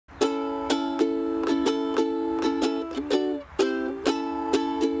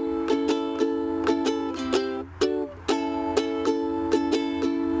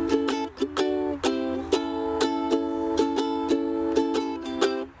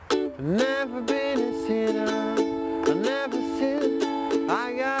Never been a sinner, I never sinned.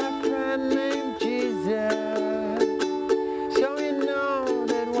 I got a friend named Jesus. So you know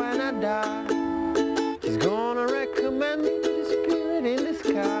that when I die, he's gonna recommend me to the spirit in the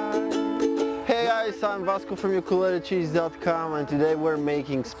sky. Hey guys, I'm Vasco from ukulelecheese.com, and today we're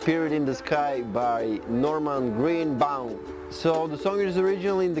making Spirit in the Sky by Norman Greenbaum. So the song is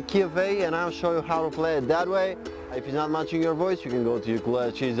originally in the key of A, and I'll show you how to play it that way. If it's not matching your voice, you can go to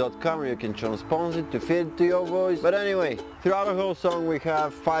ukulelecheese.com where you can transpose it to fit it to your voice. But anyway, throughout the whole song we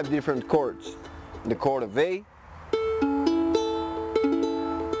have 5 different chords. The chord of A,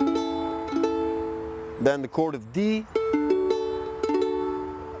 then the chord of D,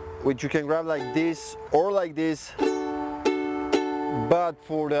 which you can grab like this or like this. But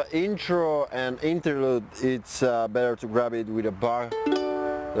for the intro and interlude, it's better to grab it with a bar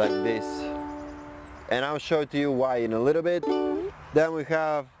like this. And I'll show it to you why in a little bit. Then we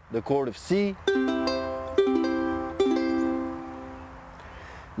have the chord of C,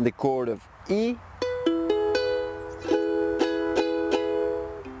 the chord of E,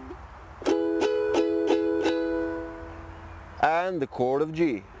 and the chord of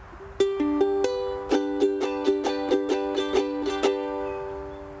G.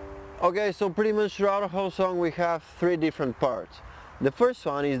 Okay, so pretty much throughout the whole song we have 3 different parts. The first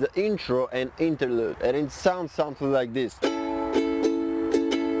one is the intro and interlude, and it sounds something like this.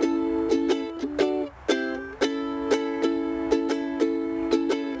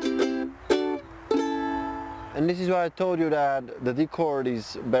 And this is why I told you that the D chord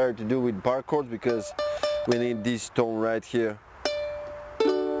is better to do with bar chords, because we need this tone right here.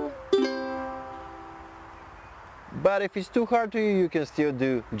 But if it's too hard to you, you can still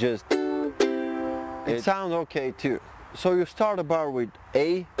do just it sounds okay too. So you start a bar with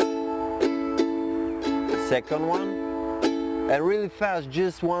A, second one, and really fast,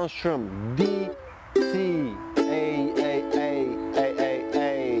 just one strum, D, C, A, A, A, A, A,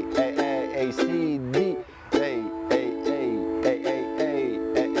 A, A, A, A, C, D, A, A, A, A, A, A,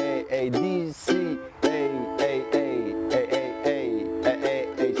 A, A, A, D, C, A, A, A, A, A, A, A,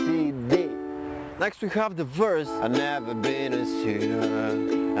 A, C, D. Next we have the verse. I never been a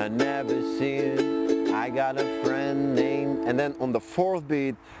sinner, I never sinned. I got a friend named, and then on the 4th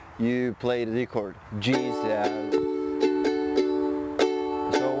beat you play the D chord, Jesus.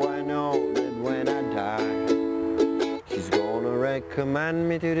 So I know that when I die, he's gonna recommend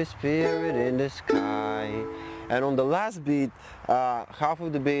me to the spirit in the sky. And on the last beat, half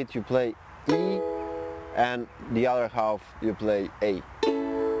of the beat you play E, and the other half you play A.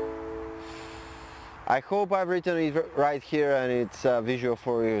 I hope I've written it right here and it's visual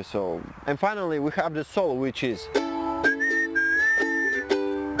for you. So, and finally we have the solo, which is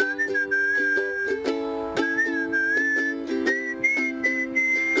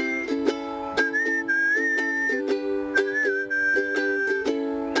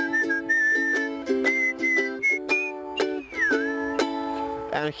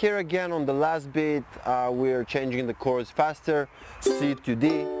and here again on the last beat we're changing the chords faster, C to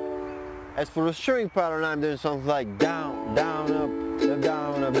D. As for the string pattern, I'm doing something like down, down, up,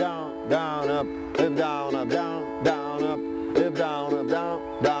 down, up, down, down, up, down, up, down, down, up, down, up,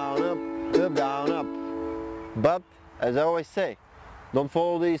 down, down, up, down, up. But as I always say, don't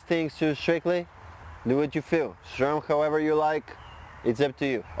follow these things too strictly. Do what you feel. Strum however you like. It's up to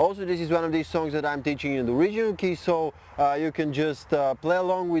you. Also, this is one of these songs that I'm teaching you in the original key, so you can just play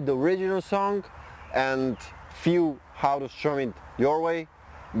along with the original song and feel how to strum it your way.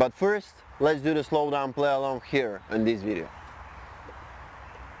 But first, let's do the slow down play along here in this video.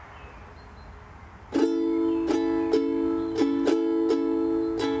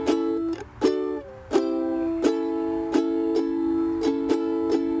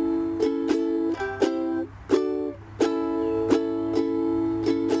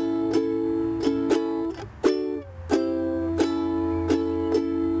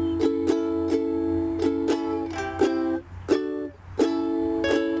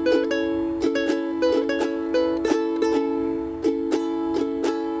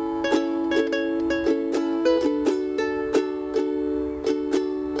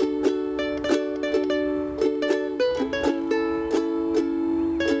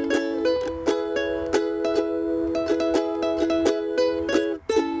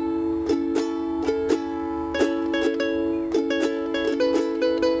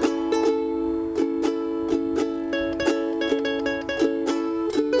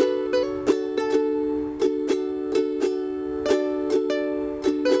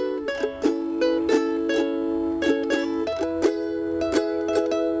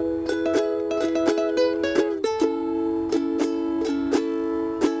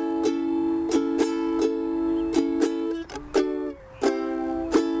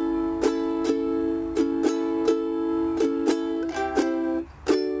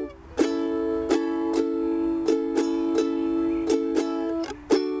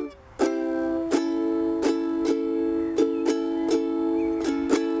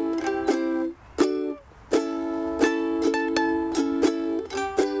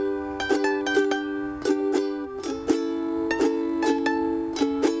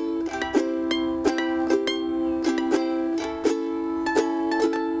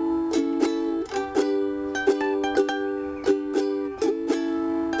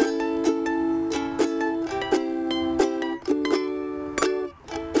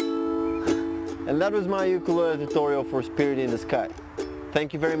 And that was my ukulele tutorial for Spirit in the Sky.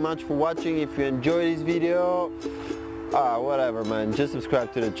 Thank you very much for watching. If you enjoyed this video, whatever man, just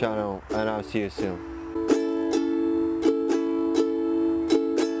subscribe to the channel and I'll see you soon.